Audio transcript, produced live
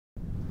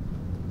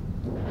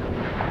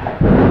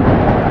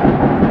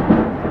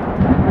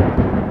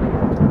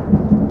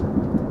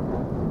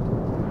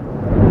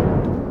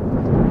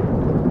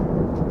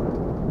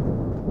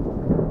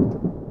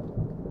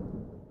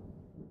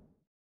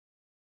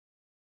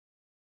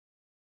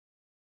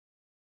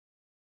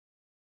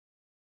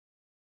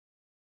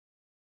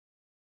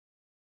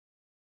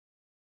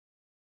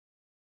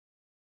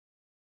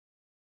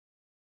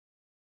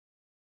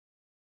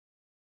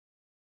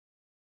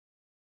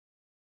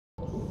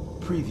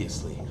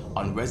Previously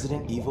on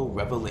Resident Evil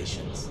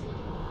Revelations.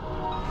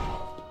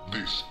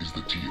 This is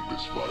the T of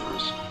this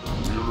virus.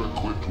 We are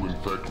equipped to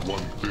infect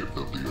 1/5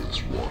 of the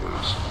Earth's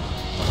waters.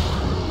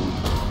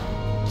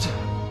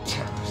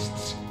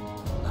 Terrorists.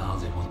 Now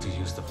they want to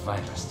use the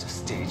virus to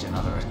stage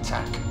another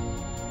attack.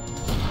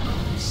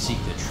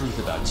 Seek the truth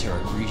about Terra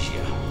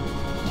Grigia.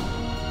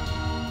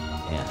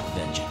 And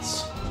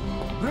vengeance.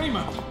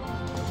 Raymond!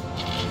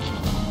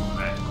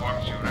 That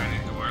corpse you ran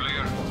into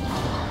earlier?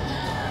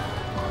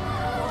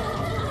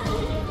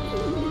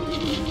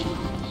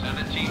 Send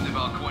a team to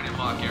Valcoin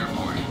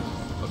Airport.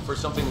 Look for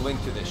something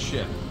linked to this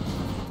ship.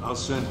 I'll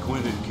send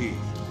Quinn and Keith.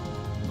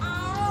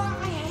 Oh,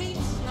 I hate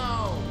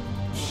snow.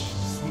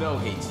 Snow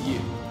hates you.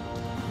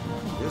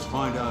 Just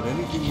find out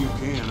anything you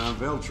can on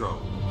Veltro.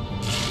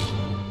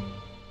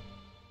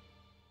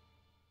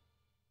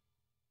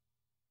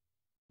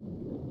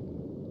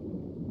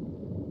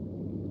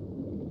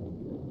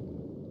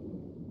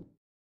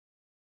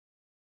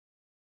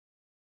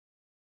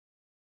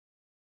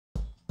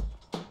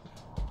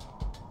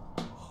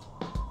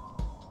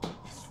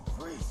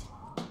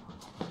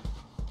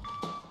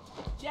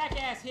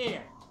 Jackass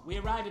here. We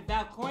arrived at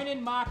Valcoin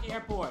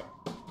Airport.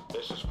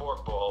 This is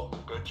Forkball.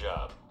 Good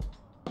job.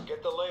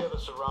 Get the lay of the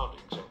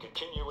surroundings and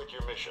continue with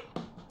your mission.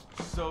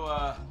 So,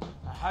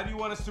 how do you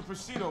want us to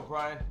proceed,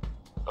 O'Brien?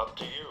 Up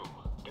to you.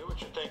 Do what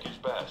you think is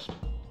best.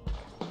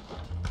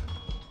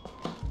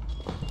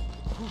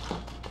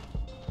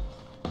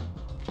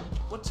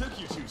 What took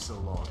you two so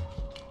long?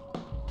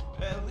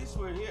 At least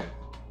we're here.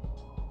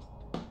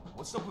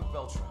 What's up with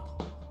Veltro?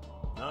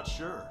 Not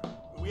sure.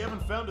 We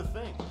haven't found a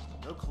thing.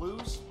 No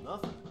clues,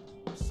 nothing.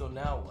 So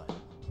now what?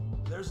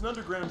 There's an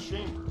underground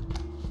chamber.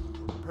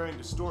 We're preparing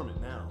to storm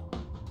it now.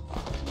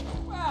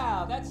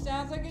 Wow, that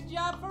sounds like a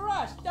job for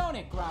us, don't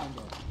it,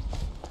 Grinder?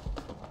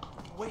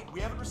 Wait, we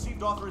haven't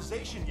received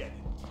authorization yet.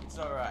 It's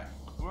alright.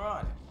 We're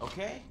on it,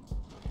 okay?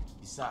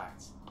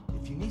 Besides,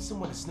 if you need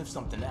someone to sniff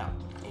something out,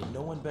 ain't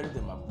no one better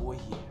than my boy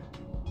here.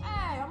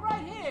 Hey, I'm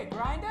right here,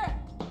 Grinder.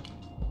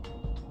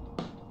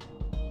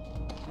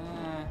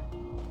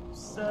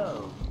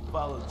 So, you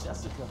followed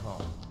Jessica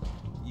home.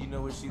 You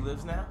know where she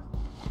lives now?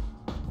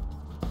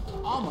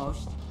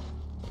 Almost.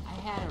 I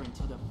had her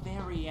until the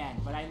very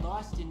end, but I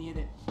lost her near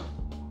the...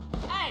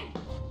 Hey!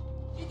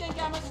 You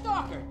think I'm a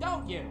stalker,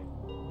 don't you?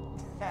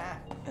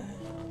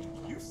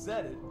 You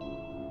said it.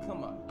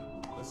 Come on,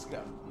 let's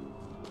go.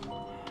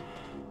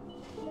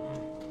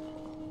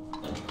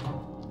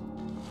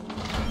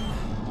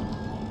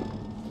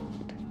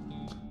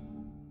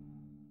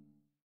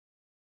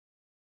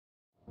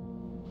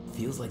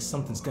 Feels like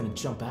something's gonna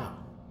jump out.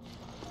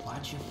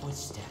 Watch your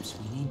footsteps.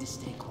 We need to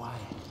stay quiet.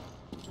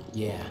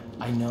 Yeah,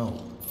 I know.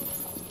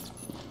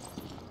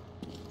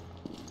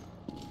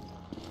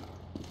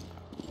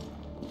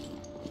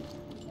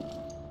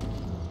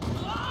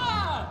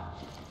 Ah!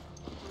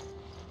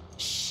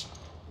 Shh!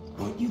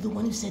 Weren't you the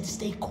one who said to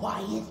stay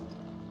quiet?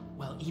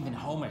 Well, even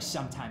Homer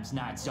sometimes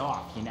nods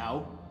off, you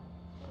know?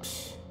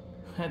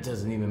 That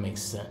doesn't even make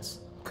sense.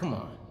 Come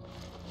on.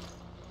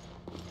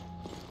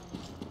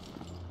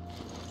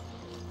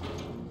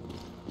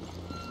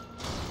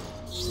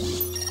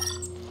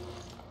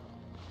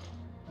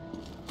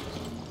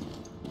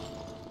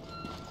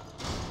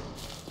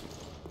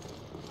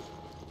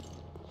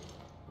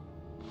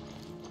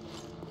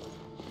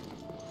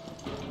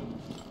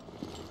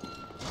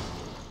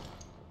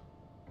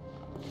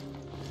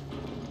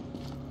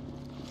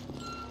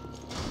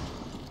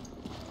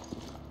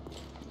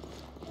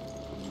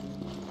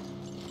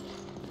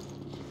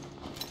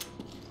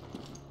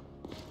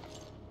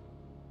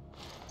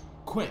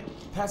 Quinn,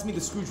 pass me the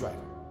screwdriver.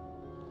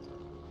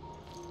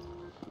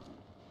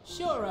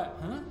 Sure,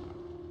 huh?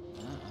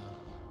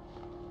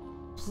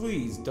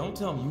 Please, don't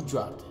tell me you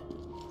dropped it.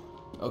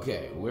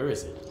 Okay, where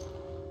is it?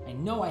 I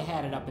know I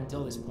had it up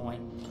until this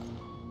point.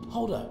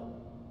 Hold up.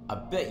 I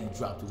bet you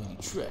dropped it when you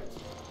tripped.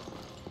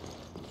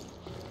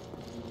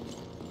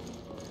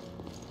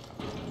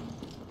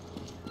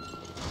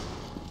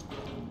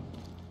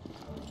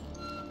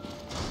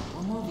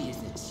 What movie is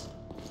this?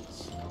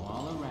 Snow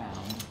all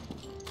around,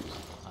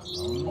 a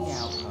lonely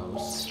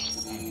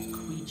outpost, and a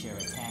creature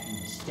attacking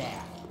the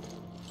staff.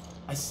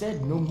 I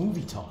said no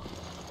movie talk.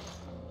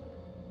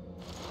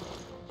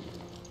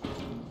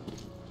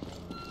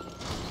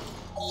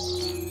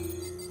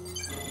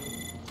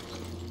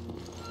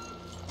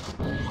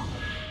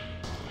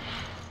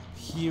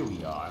 Here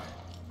we are.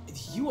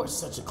 You are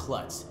such a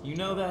klutz. You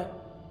know that?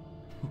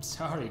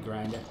 Sorry,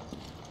 Grinder.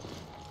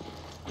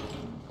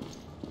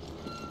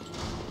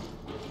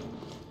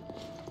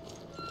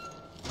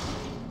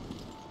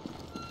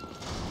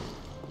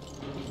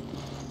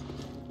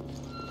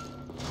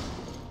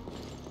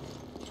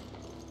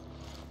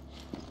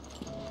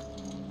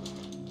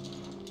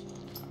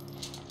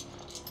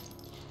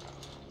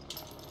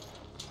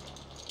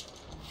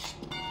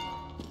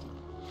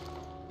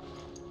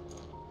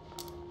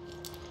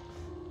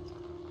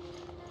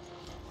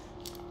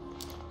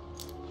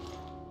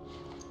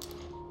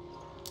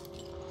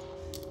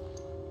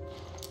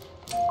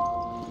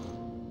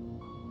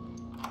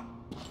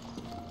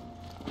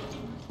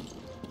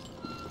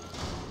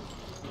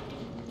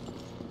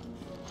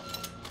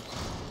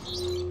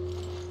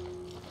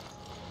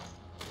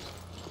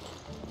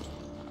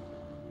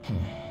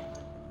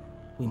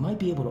 we might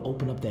be able to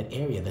open up that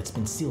area that's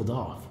been sealed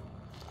off.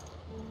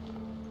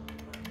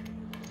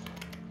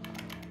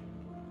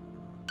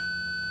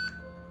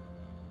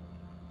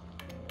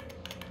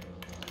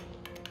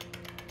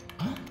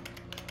 Huh?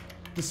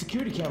 The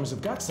security cameras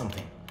have got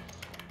something.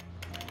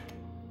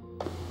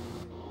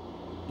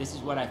 This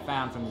is what I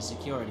found from the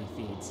security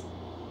feeds.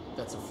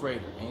 That's a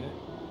freighter, ain't it?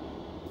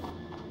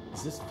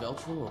 Is this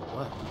Veltro or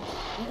what?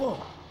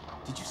 Whoa!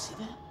 Did you see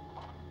that?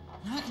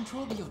 Not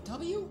control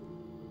BOW?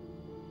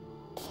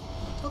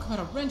 Talk about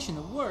a wrench in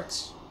the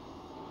works.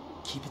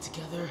 Keep it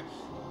together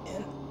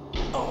and...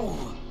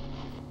 Oh!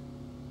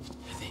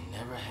 They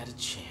never had a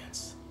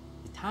chance.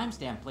 The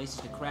timestamp places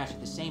the crash at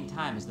the same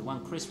time as the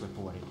one Chris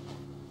reported.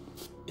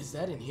 Is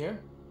that in here?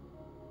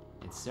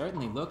 It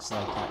certainly looks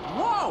like that.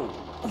 Whoa!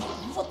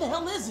 What the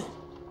hell is it?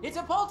 It's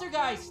a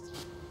poltergeist!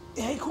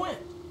 Hey, Quinn!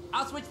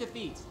 I'll switch the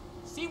feeds.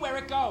 See where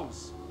it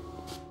goes.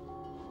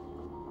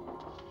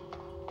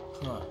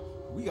 Huh.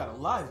 We got a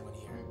live one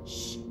here.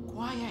 Shh,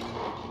 quiet.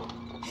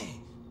 Hey,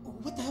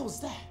 what the hell is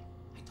that?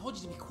 I told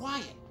you to be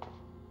quiet.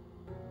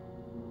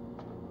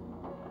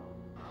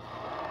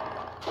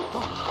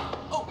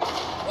 Oh,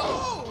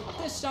 whoa!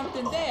 There's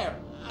something there.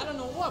 I don't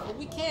know what, but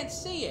we can't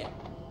see it.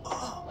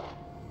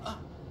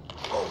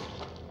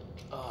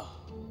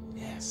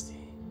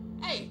 Nasty.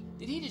 Hey,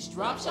 did he just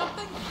drop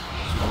something?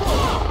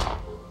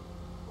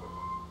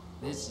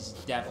 This is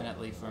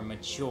definitely for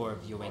mature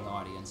viewing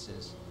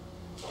audiences.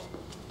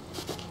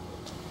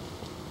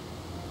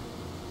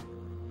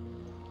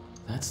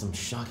 That's some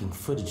shocking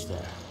footage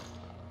there.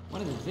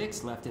 One of the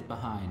Vics left it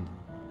behind.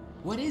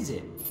 What is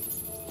it?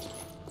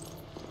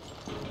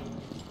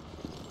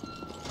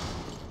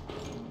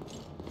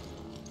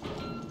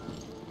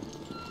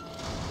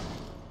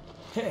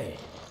 Hey,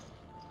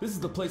 this is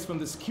the place from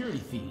the security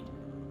feed.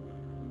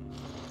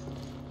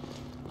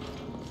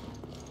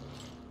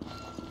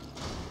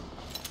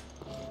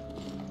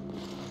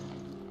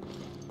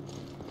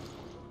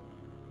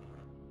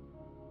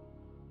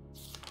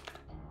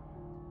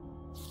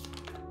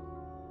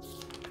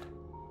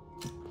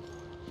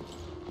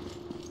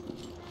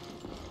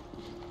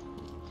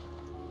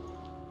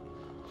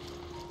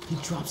 He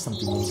dropped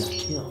something when he got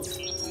killed.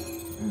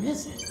 Where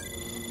is it?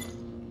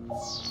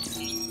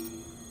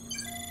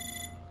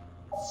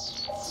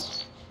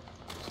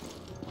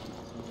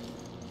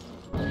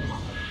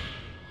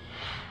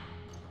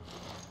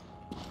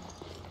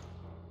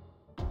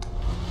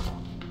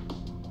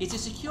 It's a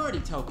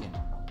security token.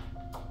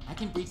 I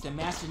can breach the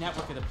master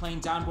network of the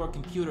plane's onboard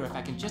computer if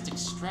I can just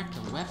extract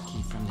the web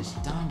key from this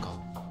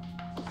dongle.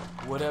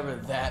 Whatever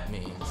that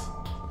means.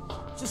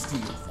 Just do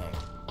your thing.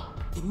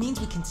 It means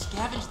we can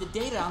scavenge the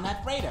data on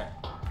that freighter.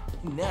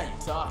 Now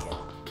you're talking.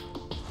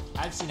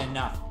 I've seen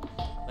enough.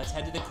 Let's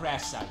head to the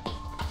crash site.